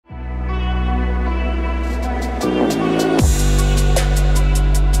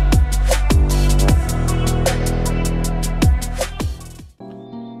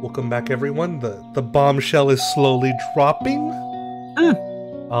Welcome back, everyone. The bombshell is slowly dropping.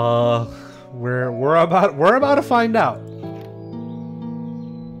 We're about to find out.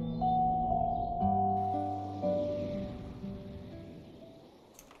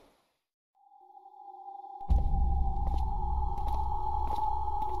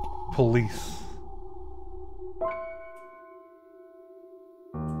 Police.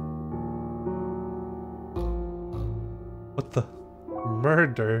 What the?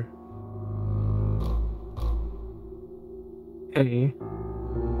 Murder? Hey.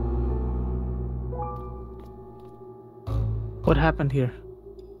 What happened here?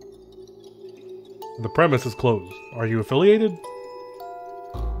 The premise is closed. Are you affiliated?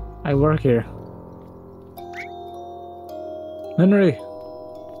 I work here. Lynri!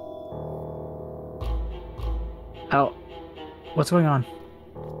 How? What's going on?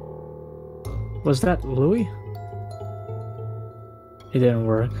 Was that Louis? It didn't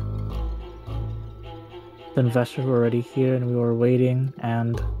work. The investors were already here and we were waiting,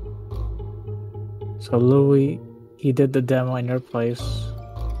 and so Louis, he did the demo in your place,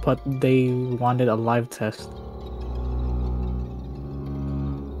 but they wanted a live test.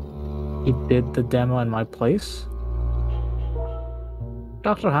 He did the demo in my place?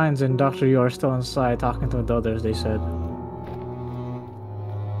 Dr. Hines and Dr. Yu are still inside talking to the others, they said.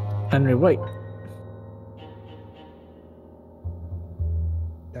 Henry, wait.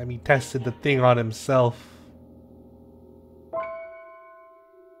 Damn, he tested the thing on himself.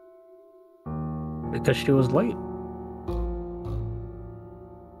 Because she was late.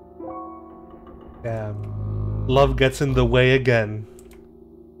 Damn. Love gets in the way again.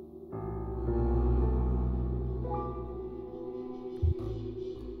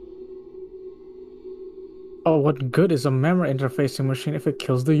 Oh, what good is a memory interfacing machine if it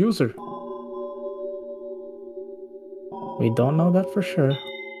kills the user? We don't know that for sure.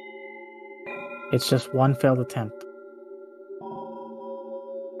 It's just one failed attempt.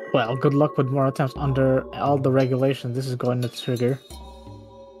 Well, good luck with more attempts under all the regulations this is going to trigger.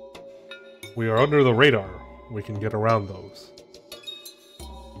 We are under the radar. We can get around those.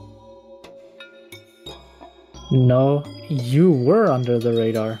 No, you were under the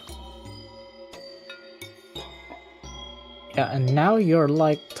radar. Yeah, and now you're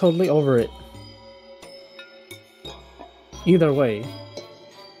like totally over it. Either way,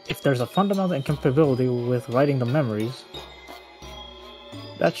 if there's a fundamental incapability with writing the memories,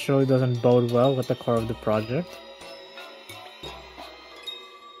 that surely doesn't bode well with the core of the project.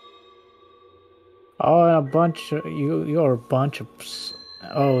 Oh, and a bunch you're a bunch of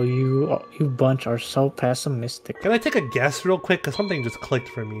you bunch are so pessimistic. Can I take a guess real quick? Cause something just clicked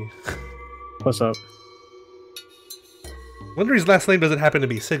for me. What's up? Lynri's last name doesn't happen to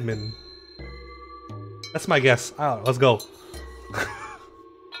be Sigmund. That's my guess. Alright, let's go.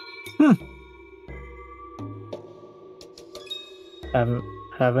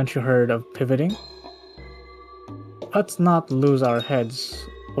 Haven't you heard of pivoting? Let's not lose our heads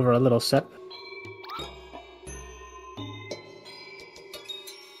over a little set.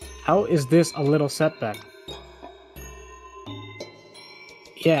 How is this a little setback?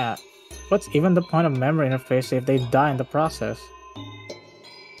 Yeah, what's even the point of memory interface if they die in the process?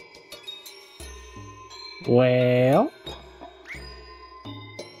 Well...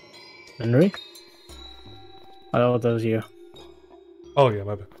 Lynri? Oh, that was you. Oh yeah,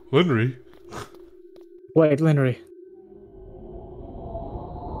 my bad. Lynri? Wait, Lynri.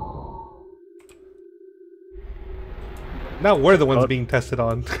 Now we're the ones being tested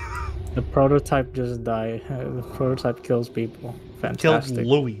on. The prototype just died. The prototype kills people. Fantastic. Killed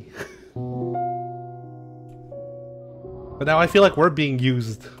Louis. But now I feel like we're being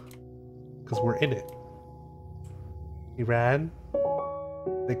used. Because we're in it. He ran.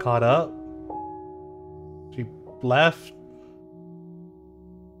 They caught up. She left.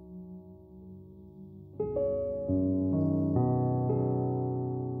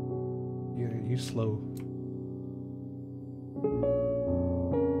 You slow.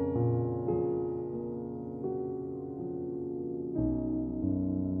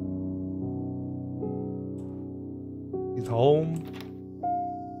 He's home.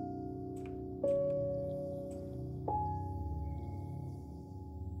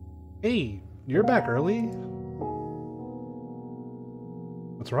 Hey, you're back early.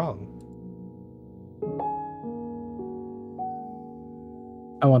 What's wrong?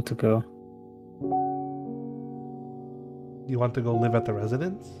 I want to go. You want to go live at the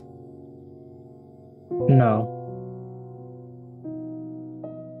residence? No.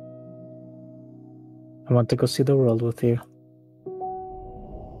 I want to go see the world with you.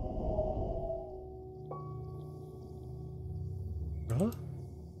 Huh?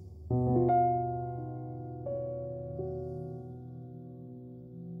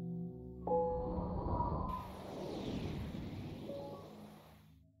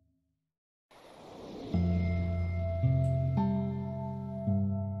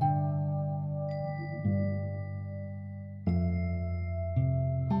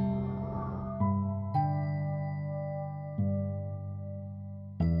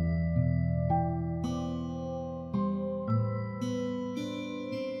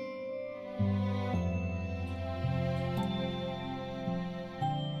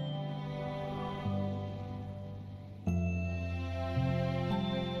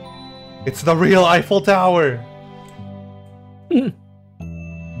 It's the real Eiffel Tower!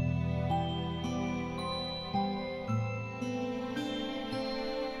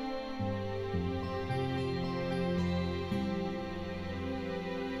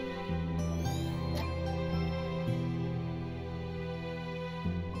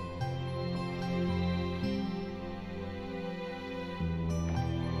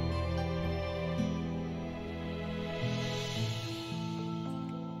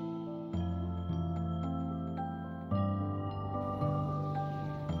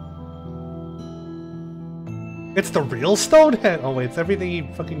 It's the real Stonehenge! Oh wait, it's everything he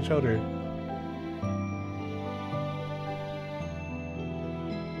fucking showed her.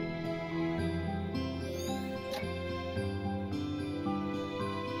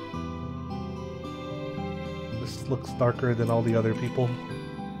 This looks darker than all the other people.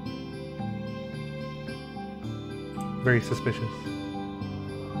 Very suspicious.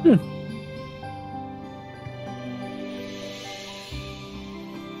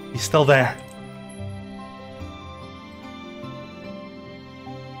 He's still there.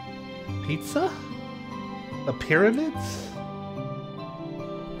 Pizza? The pyramids?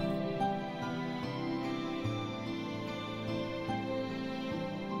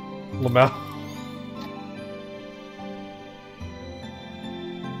 Lamau.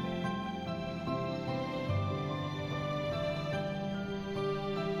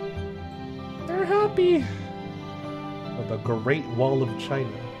 They're happy. Oh, the Great Wall of China.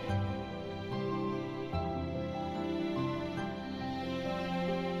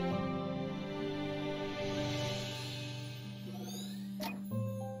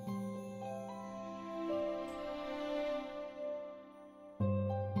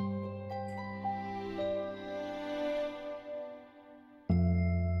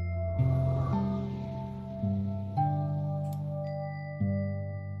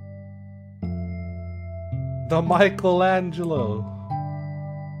 The Michelangelo.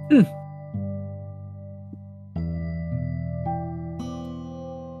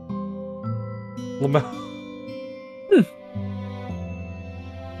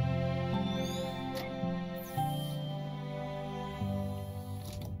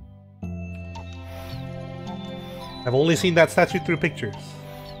 I've only seen that statue through pictures.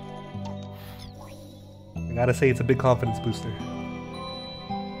 I gotta say, it's a big confidence booster.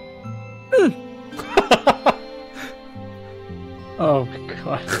 Oh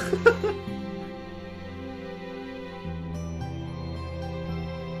god.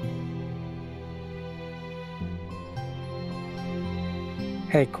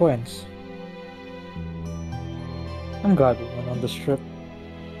 Hey Quince. I'm glad we went on this trip.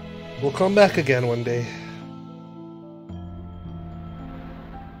 We'll come back again one day.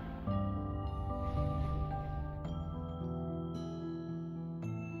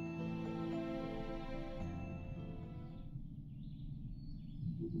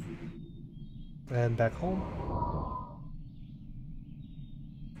 And back home.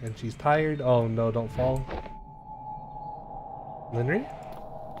 And she's tired. Oh no, don't fall. Lynri?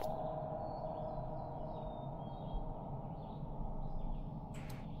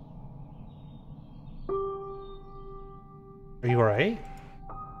 Are you alright?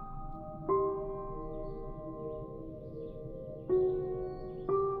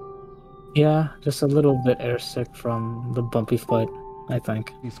 Yeah, just a little bit airsick from the bumpy foot, I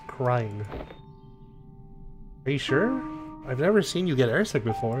think. He's crying. Are you sure? I've never seen you get airsick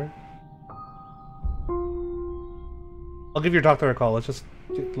before. I'll give your doctor a call. Let's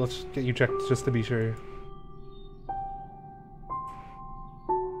get you checked just to be sure.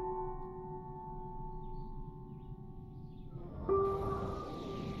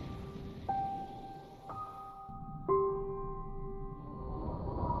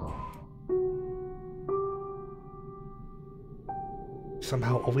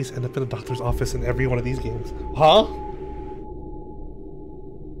 Somehow always end up in a doctor's office in every one of these games. Huh?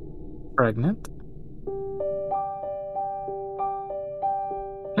 Pregnant?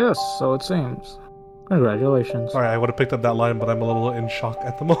 Yes, so it seems. Congratulations. Sorry, I would have picked up that line, but I'm a little in shock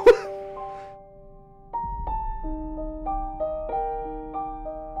at the moment.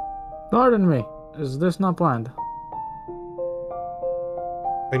 Pardon me, is this not planned?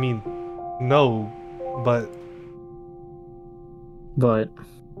 I mean, no, but...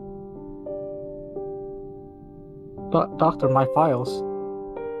 Doctor, my files.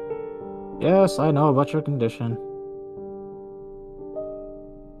 Yes, I know about your condition.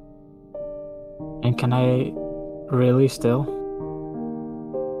 And can I really still?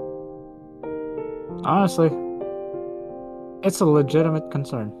 Honestly, it's a legitimate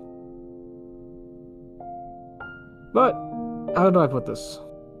concern. But, how do I put this?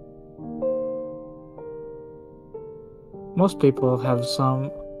 Most people have some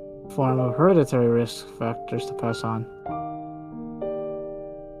form of hereditary risk factors to pass on.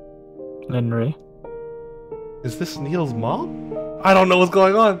 Lynri. Is this Neil's mom? I don't know what's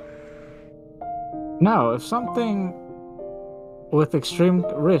going on. Now, if something with extreme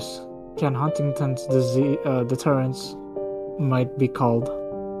risk can Huntington's disease deterrence might be called,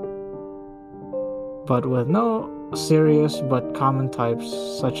 but with no serious but common types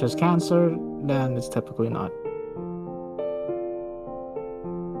such as cancer, then it's typically not.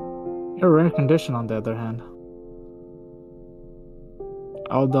 A rare condition, on the other hand,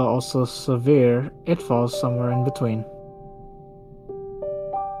 although also severe, it falls somewhere in between.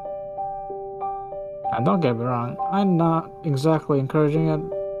 And don't get me wrong, I'm not exactly encouraging it,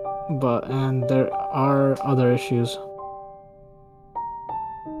 and there are other issues.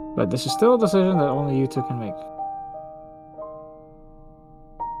 But this is still a decision that only you two can make.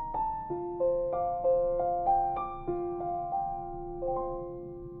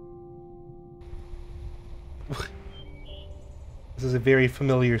 This is a very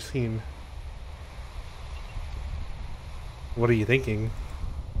familiar scene. What are you thinking?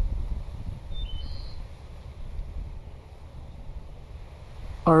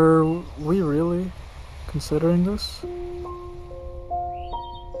 Are we really considering this?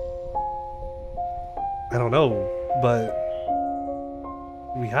 I don't know, but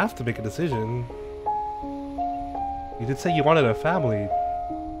we have to make a decision. You did say you wanted a family,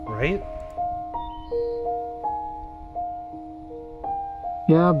 right?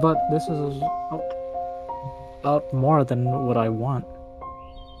 Yeah, but this is about more than what I want.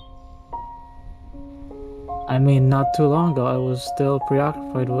 I mean, not too long ago, I was still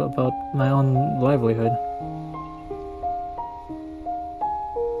preoccupied about my own livelihood.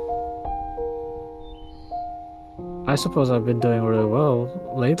 I suppose I've been doing really well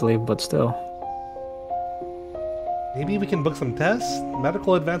lately, but still. Maybe we can book some tests?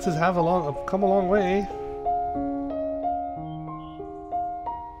 Medical advances have come a long way.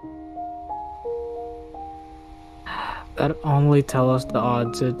 That only tell us the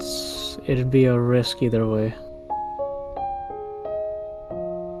odds. It'd be a risk either way.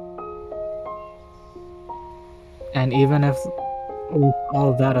 And even if with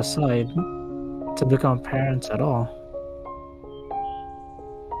all that aside, to become parents at all.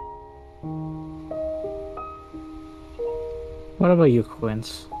 What about you,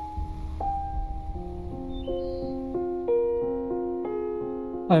 Quince?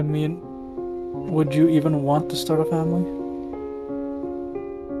 I mean, would you even want to start a family?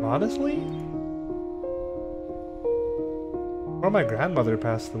 Honestly? Before my grandmother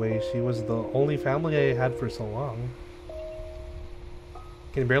passed away, she was the only family I had for so long.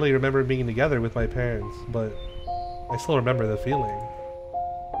 I can barely remember being together with my parents, but I still remember the feeling.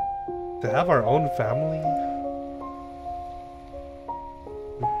 To have our own family?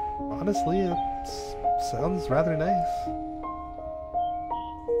 Honestly, it sounds rather nice.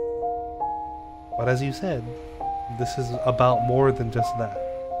 But as you said, this is about more than just that.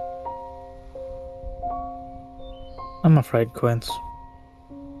 I'm afraid, Quince.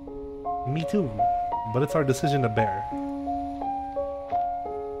 Me too, but it's our decision to bear.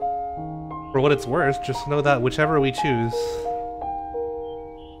 For what it's worth, just know that whichever we choose,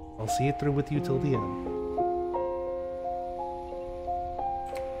 I'll see it through with you till the end.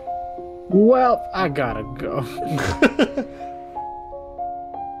 Well, I gotta go.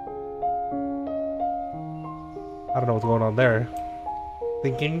 I don't know what's going on there.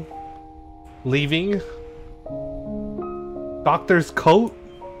 Thinking? Leaving? Doctor's coat?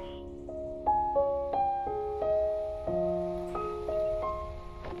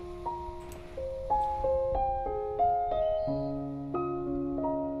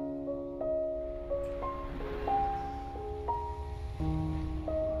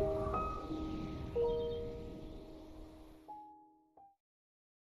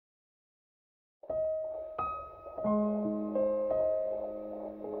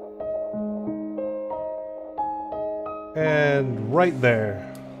 And right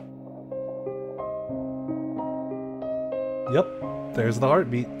there. Yep, there's the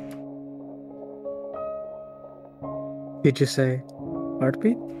heartbeat. Did you say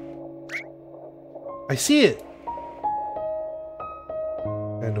heartbeat? I see it!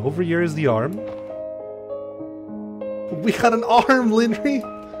 And over here is the arm. We got an arm, Lynri!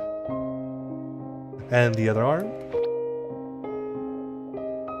 And the other arm.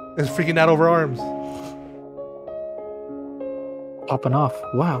 It's freaking out over arms. Popping off.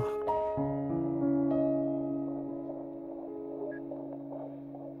 Wow.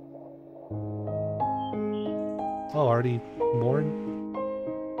 Oh, already born?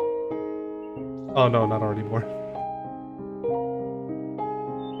 Oh no, not already born.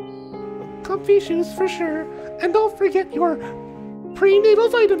 Comfy shoes for sure, and don't forget your prenatal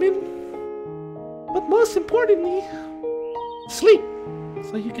vitamin. But most importantly, sleep,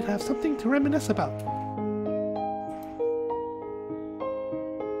 so you can have something to reminisce about.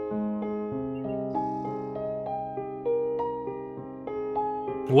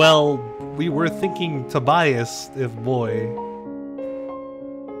 Well, we were thinking Tobias, if boy.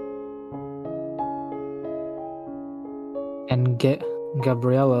 And get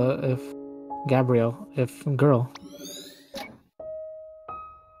Gabriel, if girl.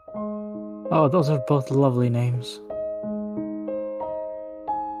 Oh, those are both lovely names.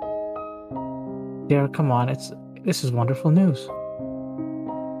 Yeah, come on, this is wonderful news.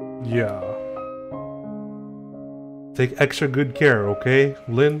 Yeah. Take extra good care, okay,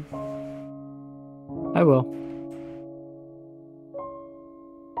 Lynn? I will.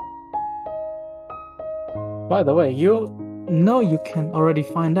 By the way, you know you can already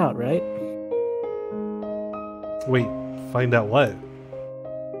find out, right? Wait, find out what?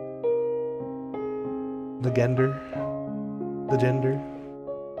 The gender? The gender?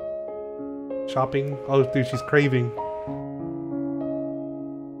 Shopping? Oh, dude, she's craving.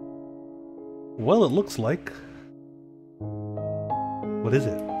 Well, it looks like. What is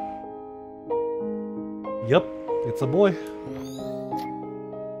it? Yup, it's a boy.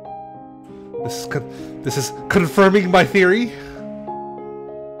 This is confirming my theory.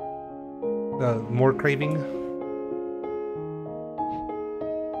 More craving.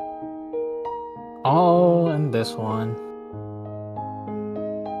 Oh, and this one.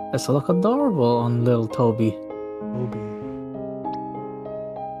 This will look adorable on little Toby.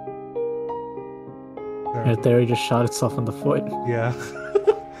 Right there, he just shot itself in the foot. Yeah.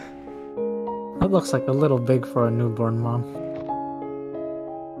 That looks like a little big for a newborn mom.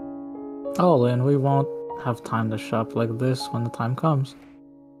 Oh, Lynn, we won't have time to shop like this when the time comes.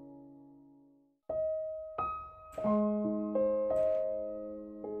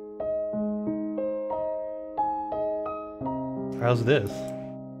 How's this?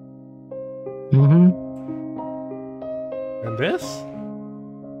 Mm-hmm. And this?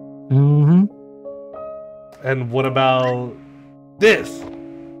 Mm-hmm. And what about this?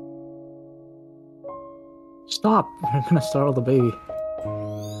 Stop! You're gonna startle the baby.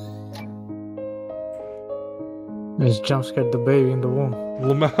 You just jump scared the baby in the womb.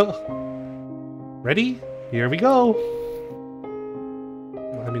 Lamau. Ready? Here we go.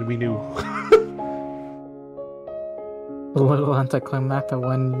 I mean, we knew. A little anticlimactic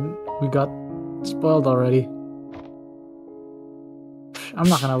when we got spoiled already. I'm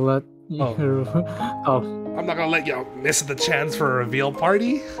not gonna let you... Oh. I'm not gonna let y'all miss the chance for a reveal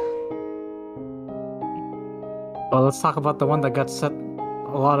party. Well, let's talk about the one that got set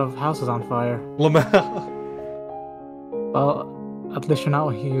a lot of houses on fire. Lamau. Well, at least you're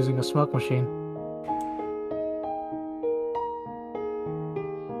not using a smoke machine.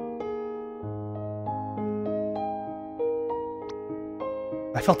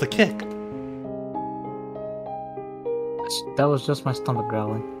 I felt a kick. That was just my stomach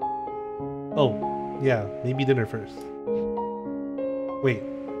growling. Oh, yeah, maybe dinner first. Wait,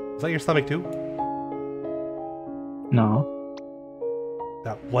 is that your stomach too? No.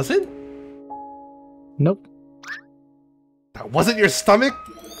 That wasn't? Nope. That wasn't your stomach?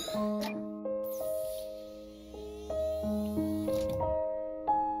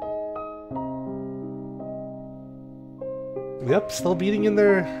 Yep, still beating in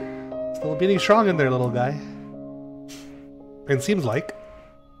there. Still beating strong in there, little guy. It seems like.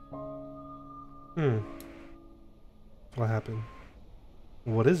 What happened?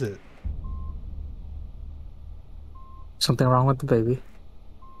 What is it? Something wrong with the baby?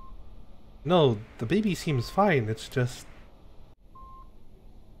 No, the baby seems fine. It's just...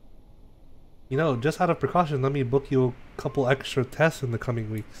 You know, just out of precaution, let me book you a couple extra tests in the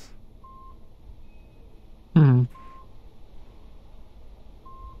coming weeks. Hmm.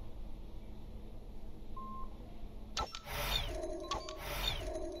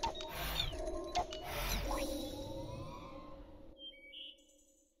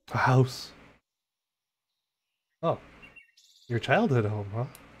 A house. Oh. Your childhood home, huh?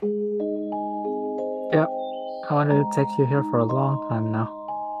 Yep. I wanted to take you here for a long time now.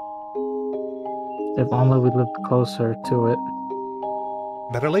 If only we lived closer to it.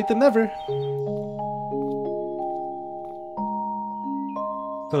 Better late than never.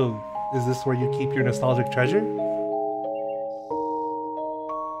 So, is this where you keep your nostalgic treasure?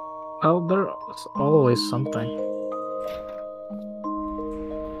 Well, there's always something.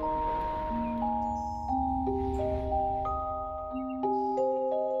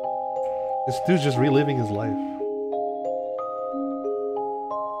 This dude's just reliving his life.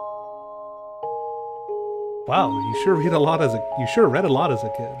 Wow, you sure read a lot as a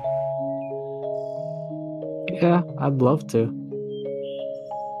kid. Yeah, I'd love to.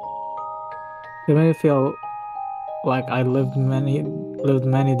 It made me feel like I lived many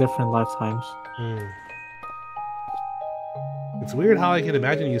different lifetimes. It's weird how I can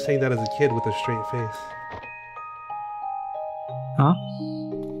imagine you saying that as a kid with a straight face. Huh?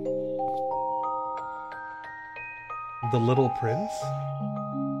 The Little Prince?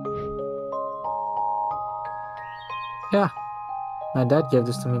 Yeah. My dad gave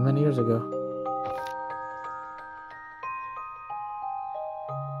this to me many years ago.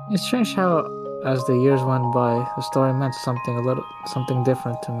 It's strange how, as the years went by, the story meant something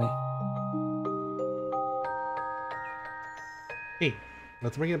different to me. Hey,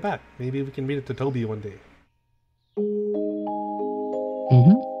 let's bring it back. Maybe we can read it to Toby one day.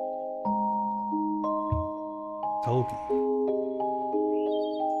 Toby.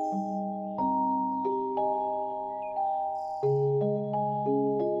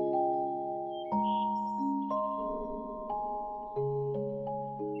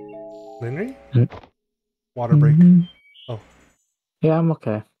 Lynri? Water break. Oh. Yeah, I'm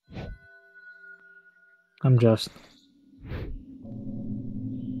okay. I'm just...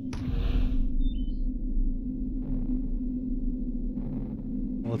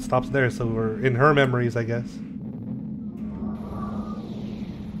 Well, it stops there, so we're in her memories, I guess.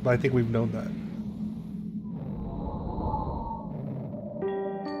 But I think we've known that.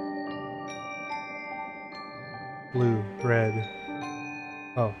 Blue, red.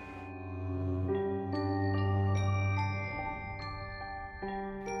 Oh.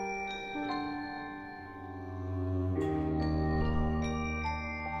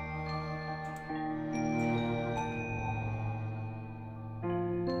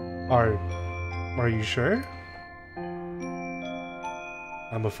 Are you sure?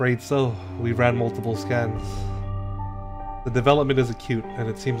 I'm afraid so. We ran multiple scans. The development is acute, and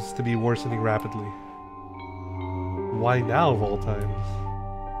it seems to be worsening rapidly. Why now, of all times?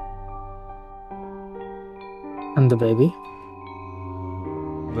 And the baby?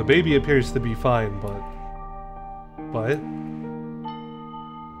 The baby appears to be fine, but...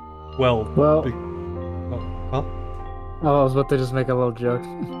 Well... oh, huh? Oh, I was about to just make a little joke.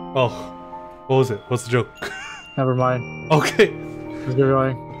 Oh, what was it? What's the joke? Never mind. Okay. Let's get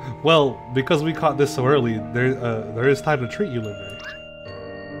going. Well, because we caught this so early, there is time to treat you, Lynri.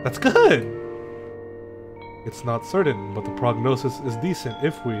 That's good! It's not certain, but the prognosis is decent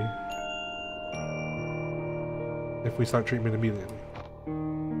if we start treatment immediately.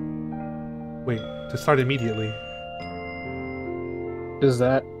 Wait, to start immediately. Is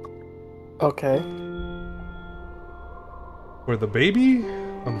that... okay? For the baby?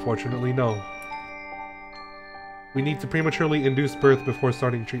 Unfortunately, no. We need to prematurely induce birth before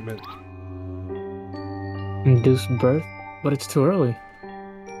starting treatment. Induce birth? But it's too early.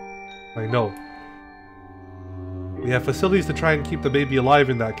 I know. We have facilities to try and keep the baby alive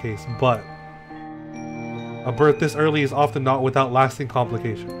in that case, but a birth this early is often not without lasting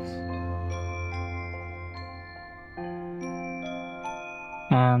complications.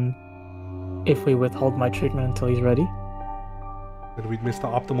 And if we withhold my treatment until he's ready? Then we'd miss the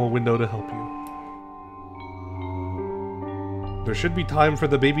optimal window to help you. There should be time for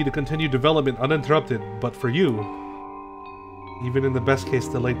the baby to continue development uninterrupted, but for you, even in the best case,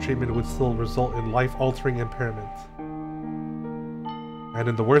 delayed treatment would still result in life-altering impairment. And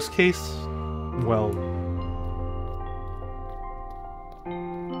in the worst case, well...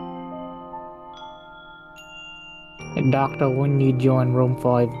 Hey, doctor, we need you in room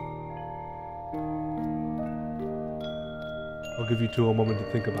 5. I'll give you two a moment to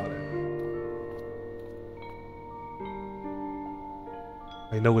think about it.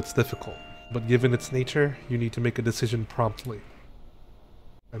 I know it's difficult, but given its nature, you need to make a decision promptly.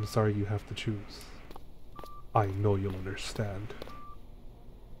 I'm sorry you have to choose. I know you'll understand.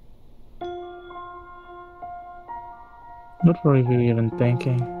 What were you even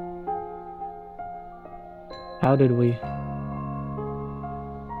thinking? How did I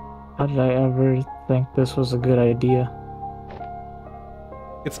ever think this was a good idea?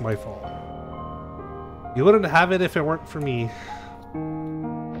 It's my fault. You wouldn't have it if it weren't for me.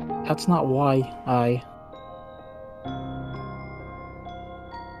 That's not why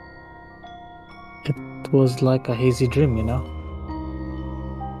It was like a hazy dream, you know?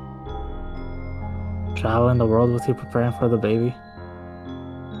 Traveling the world with you preparing for the baby.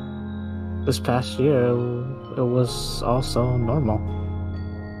 This past year, it was also normal.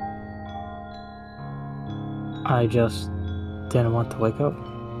 I just didn't want to wake up.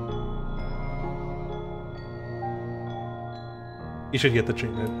 You should get the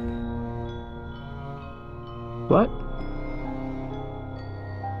treatment. What?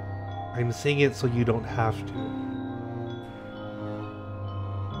 I'm saying it so you don't have to.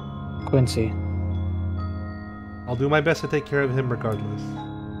 Quincy. I'll do my best to take care of him regardless.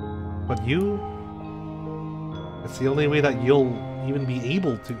 But you? It's the only way that you'll even be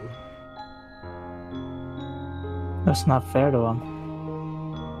able to. That's not fair to him.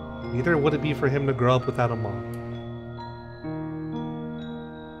 Neither would it be for him to grow up without a mom.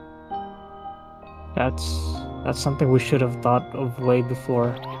 That's something we should have thought of way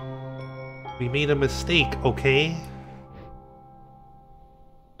before. We made a mistake, okay?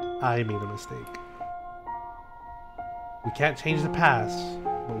 I made a mistake. We can't change the past,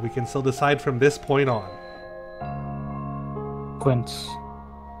 but we can still decide from this point on. Quince.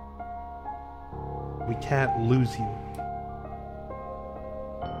 We can't lose you.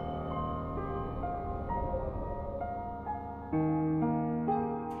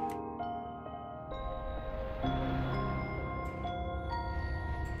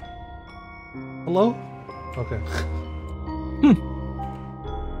 Hello? Okay.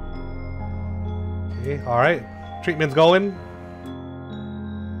 Okay, alright. Treatment's going.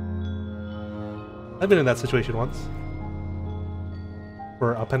 I've been in that situation once.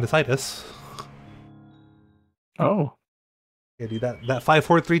 For appendicitis. Oh. Yeah, dude, that 5,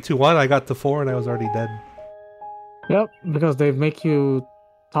 4, 3, 2, 1, I got to 4 and I was already dead. Yep, because they make you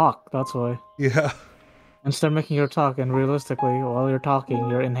talk, that's why. Yeah. Instead of making you talk, and realistically, while you're talking,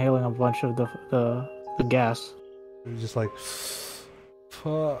 you're inhaling a bunch of the gas. You're just like,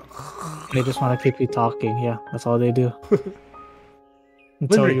 fuck. They just want to keep you talking, yeah, that's all they do.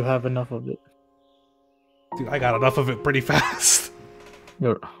 Until Lynri. you have enough of it. Dude, I got enough of it pretty fast.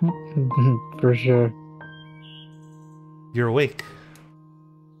 You're for sure. You're awake.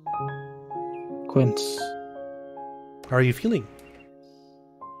 Quince. How are you feeling?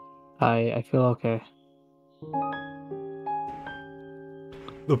 I feel okay.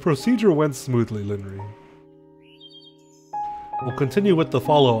 The procedure went smoothly, Lynri. We'll continue with the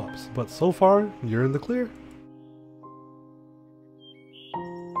follow-ups, but so far, you're in the clear.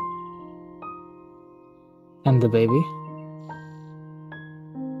 And the baby?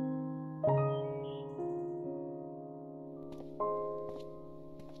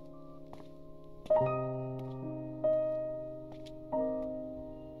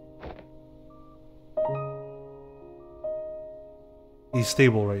 He's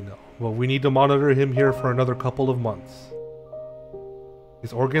stable right now, but we need to monitor him here for another couple of months.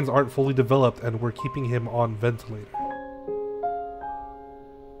 His organs aren't fully developed and we're keeping him on ventilator.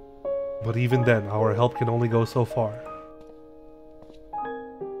 But even then, our help can only go so far.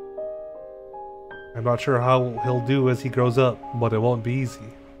 I'm not sure how he'll do as he grows up, but it won't be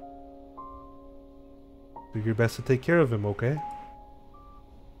easy. Do your best to take care of him, okay?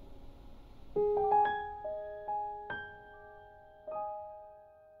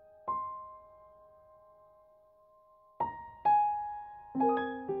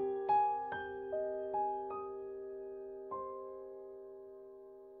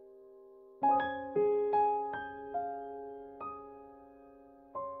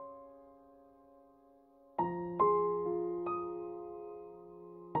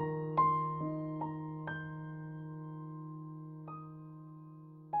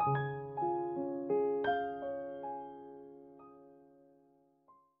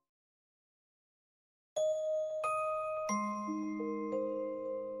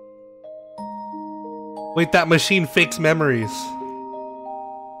 Wait, that machine fakes memories.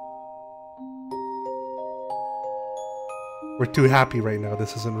 We're too happy right now,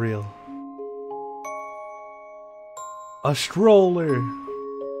 this isn't real. A stroller!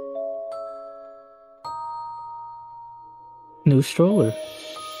 New stroller.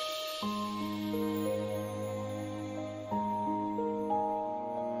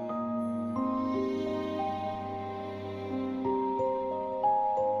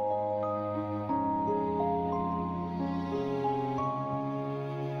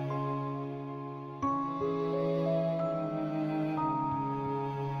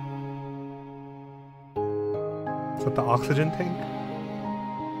 Is that the oxygen tank?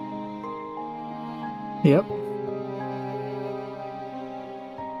 Yep.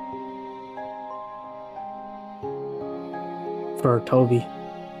 For Toby.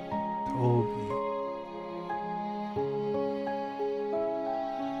 Toby.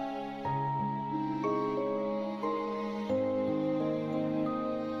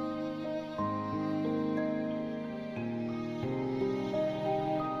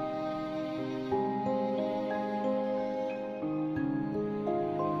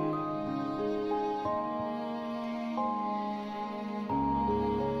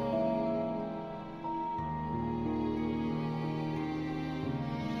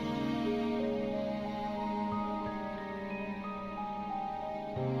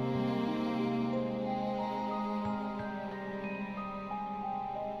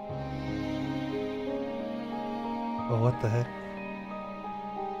 what the heck?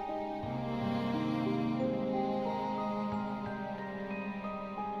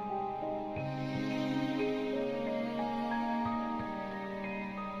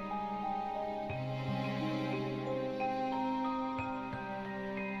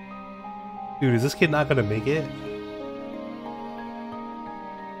 Dude, is this kid not gonna make it?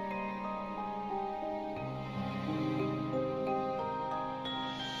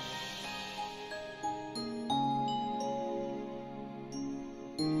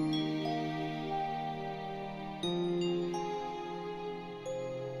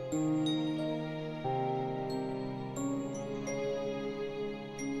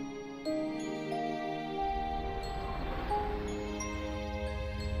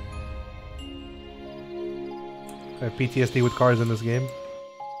 I have PTSD with cars in this game.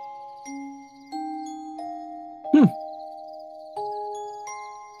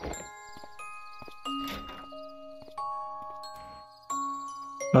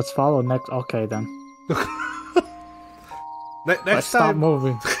 Let's follow next. Okay then. Next Stop time.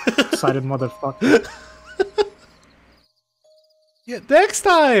 moving, excited motherfucker. Yeah, next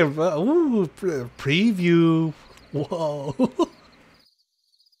time. Ooh, preview. Whoa.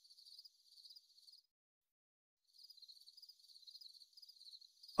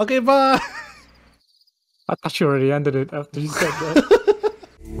 Okay, bye. I thought you already ended it after you said that.